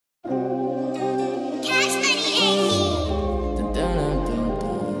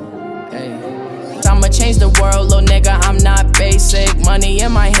change the world, little nigga, I'm not basic. Money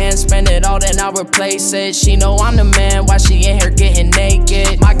in my hand, spend it all, then I'll replace it. She know I'm the man, why she in here getting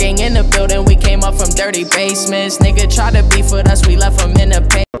naked? My gang in the building, we came up from dirty basements. Nigga tried to beef with us, we left him in the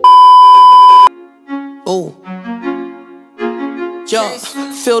pay. Ooh. Yo,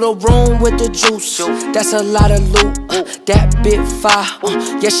 fill the room with the juice. That's a lot of loot. That bit fire.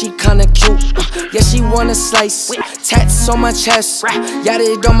 Yeah, she kinda cute. Yeah, she wanna slice. Tats on my chest. Got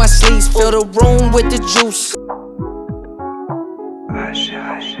it on my sleeves. Fill the room with the juice.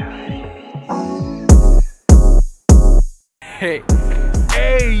 Hey,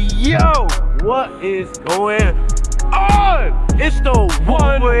 yo, what is going on? It's the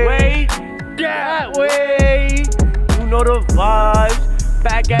one way, that way. You know the vibes.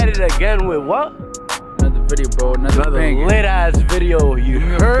 Back at it again with what? Another video, bro. Another lit ass video. You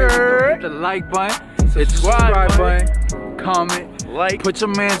heard? Hit the like button, subscribe button, comment, like, put your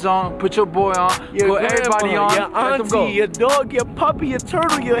mans on, put your boy on, put everybody on. Your auntie, your dog, your puppy, your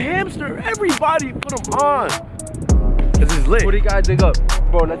turtle, your hamster. Everybody put them on. This is lit. What do you gotta dig up?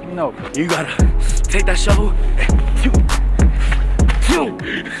 Bro, let me know. You gotta take that shovel.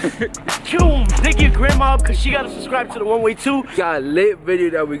 Dig your grandma up because she gotta subscribe to the One Way too. Got a lit video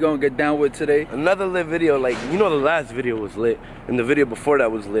that we gonna get down with today. Another lit video, like, you know, the last video was lit and the video before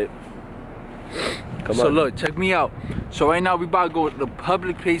that was lit. Come on. Look, check me out. So right now we about to go to the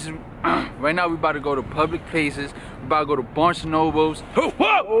public places. Right now we about to go to public places. We about to go to Barnes & Nobles.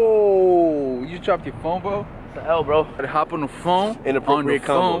 Oh, you dropped your phone, bro? What the hell, bro? Gotta hop on the phone. Inappropriate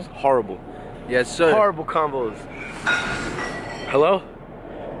combos. Horrible. Yes, sir. Horrible combos. Hello?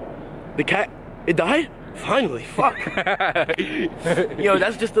 The cat, it died? Finally, fuck. Yo,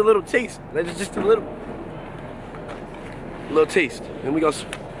 that's just a little taste. That's just a little taste. And we gonna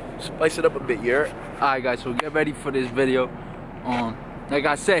spice it up a bit, you heard? Alright guys, so get ready for this video. Like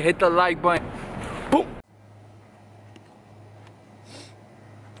I said, hit the like button. Boom.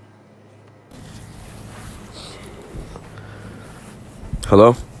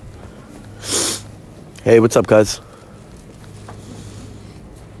 Hello? Hey, what's up, guys?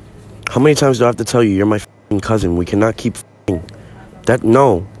 How many times do I have to tell you you're my f***ing cousin? We cannot keep f***ing that.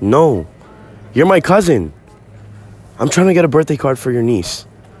 No. You're my cousin. I'm trying to get a birthday card for your niece.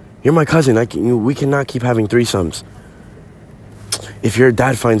 You're my cousin. We cannot keep having threesomes. If your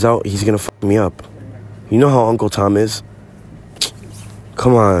dad finds out, he's gonna f*** me up. You know how Uncle Tom is.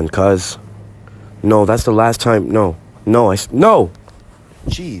 Come on, cuz. No, that's the last time. No.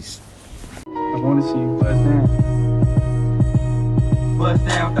 Jeez. I want to see you buzz down. Bust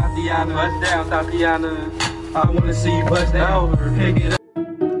down, Tatiana. Bust down, Tatiana. I wanna see you bust down. Pick it up.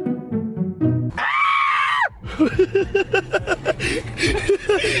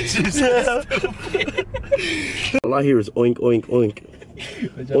 All I hear is oink oink oink.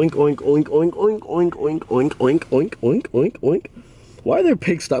 Oink oink oink oink oink oink oink oink oink oink oink oink oink. Why are there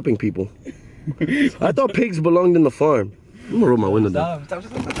pigs stopping people? I thought pigs belonged in the farm. I'm gonna roll my window down.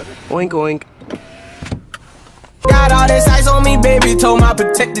 Oink oink. Got all this ice on me, baby, told my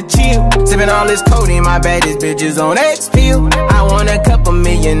protector chill. Sipping all this codeine, my baddest bitches on X pill. I want a couple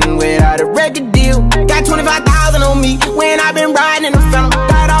million without a record deal. Got 25,000 on me when I been riding in the film.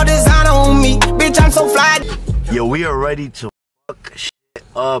 Got all designer on me, bitch, I'm so fly. Yo, we are ready to fuck shit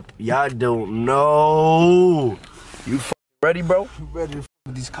up. Y'all don't know. You ready, bro? You ready to f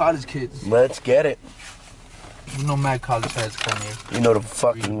with these college kids? Let's get it. You know mad college heads come here. You know the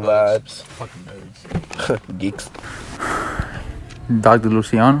fucking vibes. Fucking nerds. Geeks. Dr.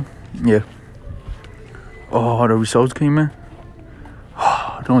 Luciano? Yeah. Oh, the results came in?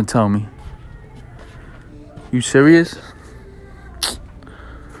 Don't tell me. You serious?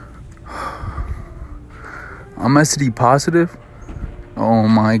 I'm SD positive? Oh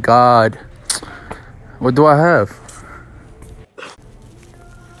my god. What do I have?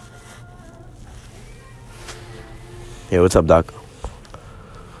 Hey, what's up, Doc?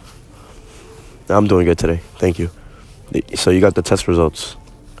 I'm doing good today. Thank you. So you got the test results.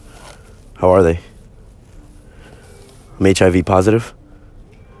 How are they? I'm HIV positive?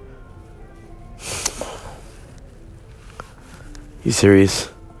 You serious?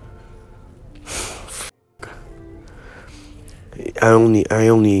 I only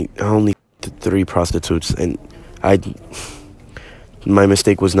 3 prostitutes, and my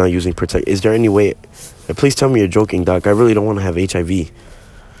mistake was not using protect. Is there any way? Please tell me you're joking, Doc. I really don't want to have HIV.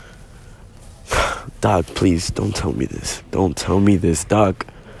 Doc, please don't tell me this. Don't tell me this, Doc.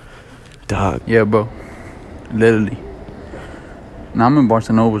 Doc. Yeah, bro. Literally. Now I'm in Barnes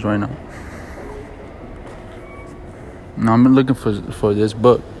 & Nobles right now. Now I'm looking for this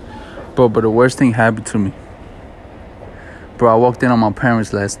book. Bro, but the worst thing happened to me. Bro, I walked in on my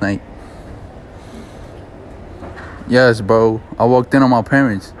parents last night. Yes, bro. I walked in on my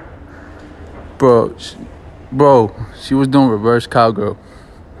parents. Bro, she was doing reverse cowgirl.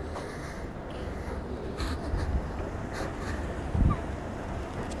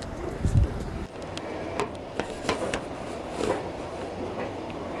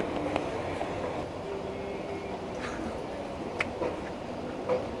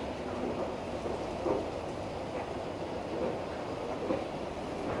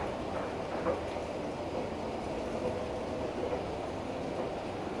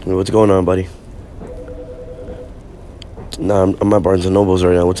 What's going on, buddy? Nah, I'm at Barnes & Noble's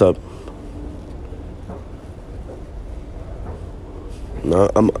right now. What's up? No,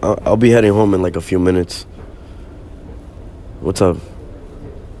 I'll be heading home in like a few minutes. What's up?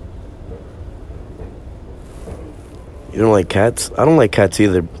 You don't like cats? I don't like cats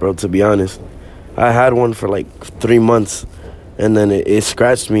either, bro, to be honest. I had one for like 3 months, and then it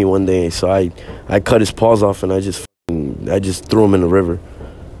scratched me one day, so I cut his paws off, and I just threw him in the river.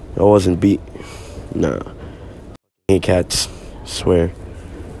 I wasn't beat. Nah. I hate cats. I swear.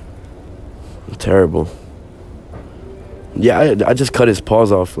 Terrible. Yeah, I just cut his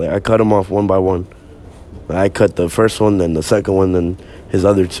paws off. Like, I cut him off one by one. I cut the first one, then the second one, then his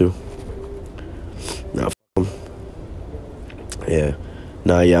other two. Nah, f him. Yeah.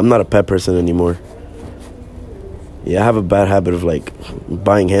 Nah, yeah, I'm not a pet person anymore. Yeah, I have a bad habit of, like,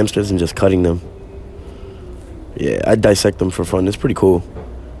 buying hamsters and just cutting them. Yeah, I dissect them for fun. It's pretty cool.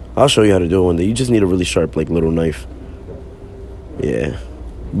 I'll show you how to do it one day. You just need a really sharp, like, little knife. Yeah.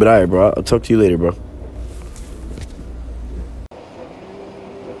 But alright, bro. I'll talk to you later, bro.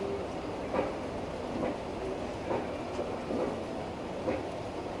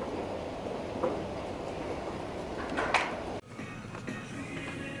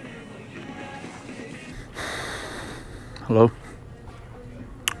 Hello?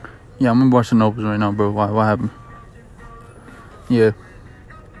 Yeah, I'm in Barnes & Noble's right now, bro. Why? What happened? Yeah.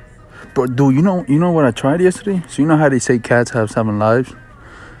 Bro, dude, you know what I tried yesterday? So you know how they say cats have 7 lives?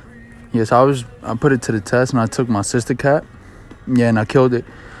 Yes, I put it to the test, and I took my sister cat. Yeah, and I killed it.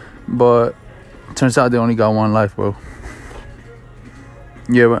 But turns out they only got 1 life, bro.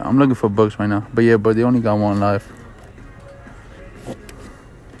 Yeah, but I'm looking for books right now. But yeah, bro, they only got 1 life.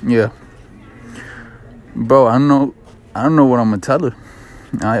 Yeah. Bro, I don't know what I'm gonna tell her.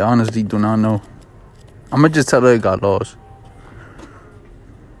 I honestly do not know. I'm gonna just tell her it got lost.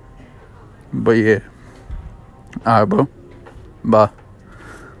 But yeah. Alright, bro. Bye.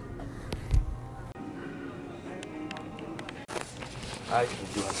 I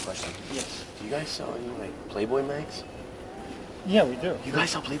do have a question. Yes. Do you guys sell any, like, Playboy mags? Yeah, we do. You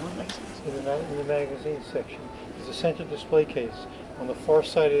guys sell Playboy mags? In the magazine section. There's a center display case. On the far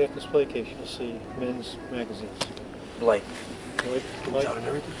side of that display case, you'll see men's magazines. Like, Like out and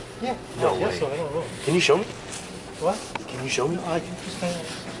everything? yeah. No I guess way. so. I don't know. Can you show me? What? Can you show me? I can just kind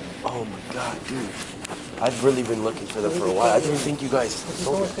of. Oh my god, dude. I've really been looking for them for a while. I didn't think you guys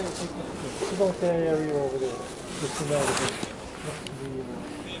sold them. You go with that area over there. With the magazine.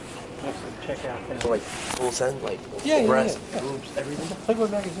 Next to the checkout thing. So, like, full send, like, Yeah, breast, yeah. boobs, everything? Playboy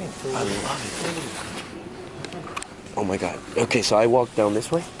magazine. I love it. Oh my god. Okay, so I walk down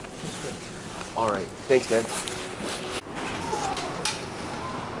this way? Alright, thanks, man.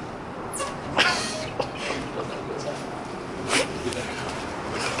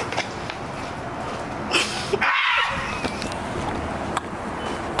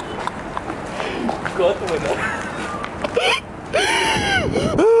 Go out the window.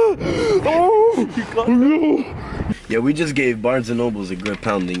 Yeah, we just gave Barnes & Noble's a good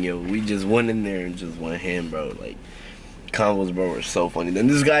pounding, yo. We just went in there and just went ham, bro. Like, combos, bro, were so funny. Then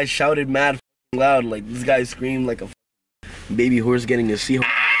this guy shouted mad loud. Like, this guy screamed like a baby horse getting a seahorse.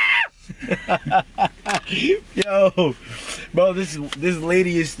 Yo, bro, this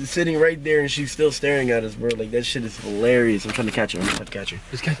lady is sitting right there and she's still staring at us, bro. Like, that shit is hilarious. I'm trying to catch her. Let's catch her.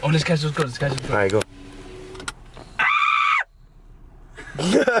 Let's catch this go. Let's catch this go. Alright, go.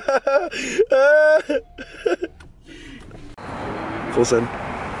 Full send.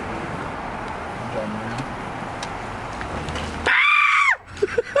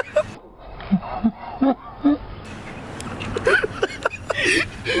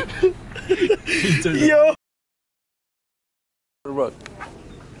 Yo. Rug.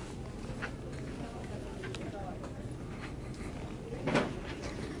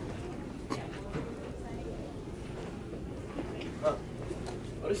 Oh,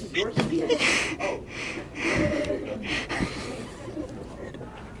 this is yours? Oh.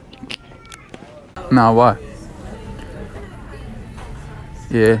 Nah, why?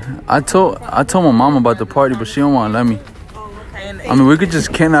 Yeah, I told my mom about the party, but she don't want to let me. I mean, we could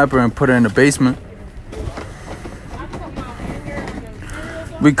just kidnap her and put her in the basement.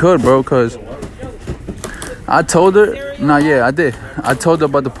 We could, bro, cause I told her. Nah, yeah, I did. I told her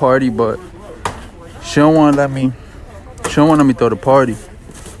about the party, but she don't want to let me. She don't want to let me throw the party.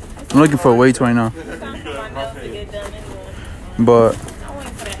 I'm looking for weights right now. But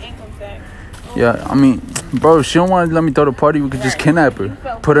yeah, I mean, bro, she don't want to let me throw the party. We could just kidnap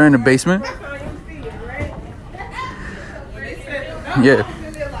her, put her in the basement. Yeah.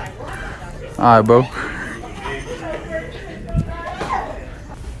 All right, bro.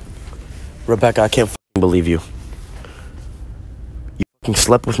 Rebecca, I can't fucking believe you. You fucking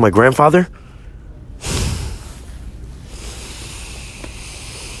slept with my grandfather?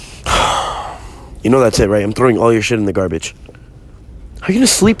 You know that's it, right? I'm throwing all your shit in the garbage. How are you gonna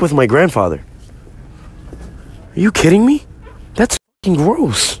sleep with my grandfather? Are you kidding me? That's fucking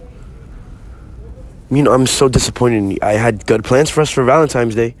gross. You know, I'm so disappointed in you. I had good plans for us for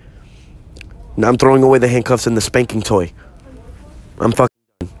Valentine's Day. Now I'm throwing away the handcuffs and the spanking toy. I'm fucking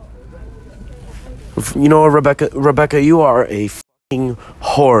done. You know what, Rebecca, you are a fucking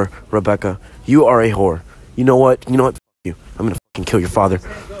whore, Rebecca. You are a whore. You know what? You know what? Fuck you. I'm gonna fucking kill your father.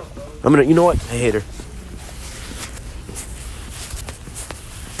 You know what? I hate her.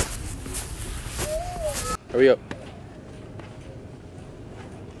 Hurry up.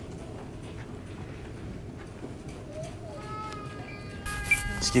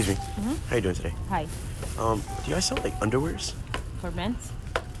 Excuse me. How you doing today? Hi. Do you guys sell like underwears? For men's?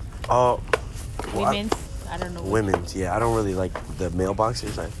 Well, Women's? I don't know. Women's, yeah. I don't really like the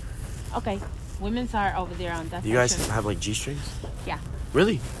mailboxes. Okay. Women's are over there on that Do you guys section. have like G-strings? Yeah.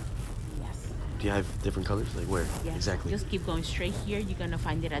 Really? Yes. Do you have different colors? Like where? Yes. Exactly. Just keep going straight here. You're going to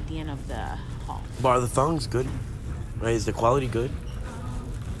find it at the end of the hall. But are the thongs good? Right? Is the quality good?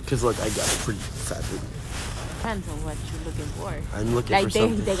 Because look, I got a pretty fat booty. Depends on what you're looking for. I'm looking like for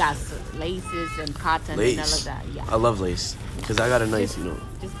something. They got laces and cotton Lace. and all of that. Yeah. I love lace. Because I got a nice, you know.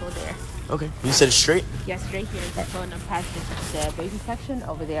 Just go there. Okay. You said it straight? Yeah, straight here. Just going past the baby section.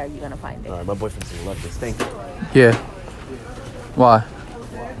 Over there, you're going to find it. Alright, my boyfriend's gonna love this. Thank you. Yeah. Why?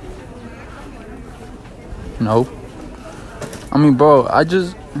 No. I mean, bro,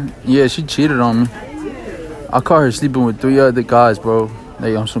 yeah, she cheated on me. I caught her sleeping with 3 other guys, bro.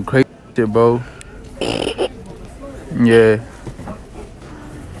 They on some crazy shit, bro. Yeah.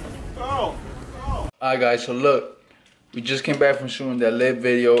 Alright, guys. So look, we just came back from shooting that lit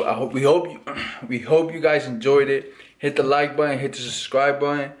video. We hope you guys enjoyed it. Hit the like button, hit the subscribe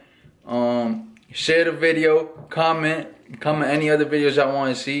button. Share the video, comment any other videos y'all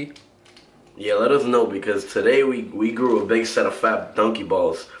want to see. Yeah, let us know, because today we grew a big set of fat donkey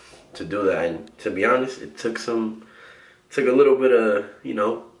balls to do that. And to be honest, it took a little bit of, you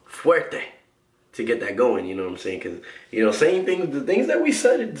know, fuerte to get that going, you know what I'm saying? Because, you know, saying the things that we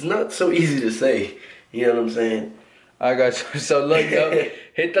said, it's not so easy to say, you know what I'm saying? Alright, guys, so look, yo,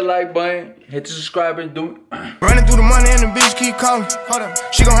 hit the like button, hit the subscribe and Running through the money and the bitch keep calling. Hold up,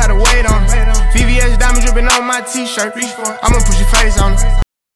 she gon' have to wait on. VVS diamond dripping on my t-shirt. I'ma push your face on her.